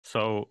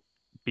So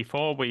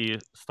before we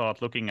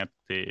start looking at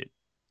the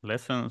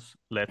lessons,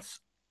 let's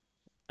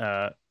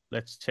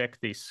check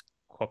this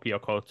copy your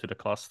code to the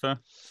cluster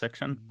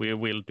section. We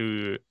will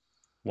do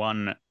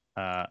one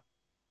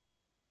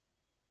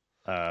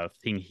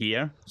thing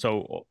here.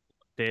 So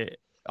the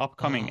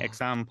upcoming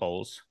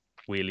examples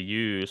will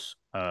use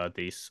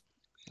this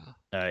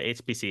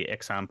HPC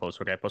examples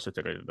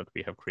repository that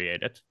we have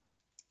created.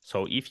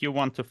 So if you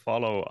want to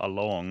follow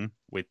along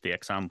with the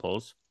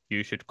examples,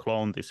 you should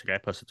clone this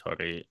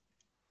repository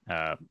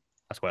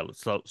as well.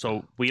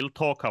 So we'll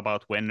talk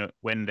about when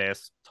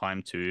there's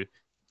time to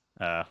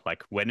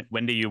like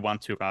when do you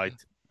want to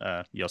write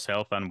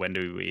yourself, and when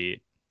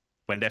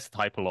there's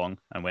type along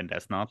and when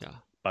there's not.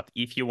 But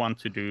if you want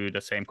to do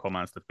the same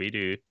commands that we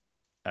do,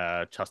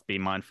 just be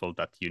mindful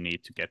that you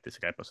need to get this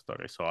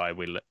repository. So I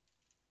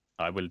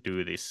will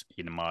do this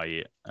in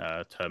my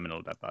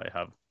terminal that I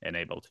have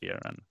enabled here,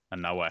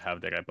 and now I have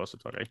the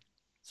repository.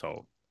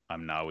 So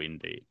I'm now in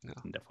the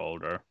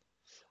folder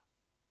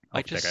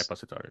of the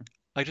repository.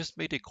 I just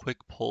made a quick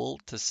poll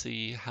to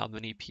see how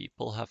many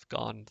people have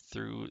gone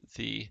through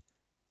the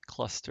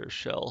cluster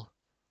shell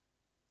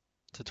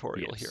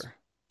tutorial here.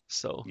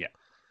 So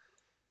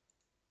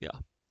yeah.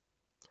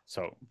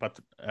 So, but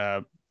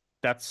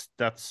that's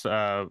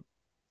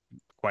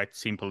quite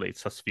simple.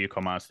 It's just a few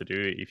commands to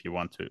do if you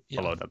want to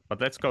follow that.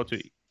 But let's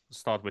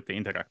start with the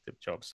interactive jobs.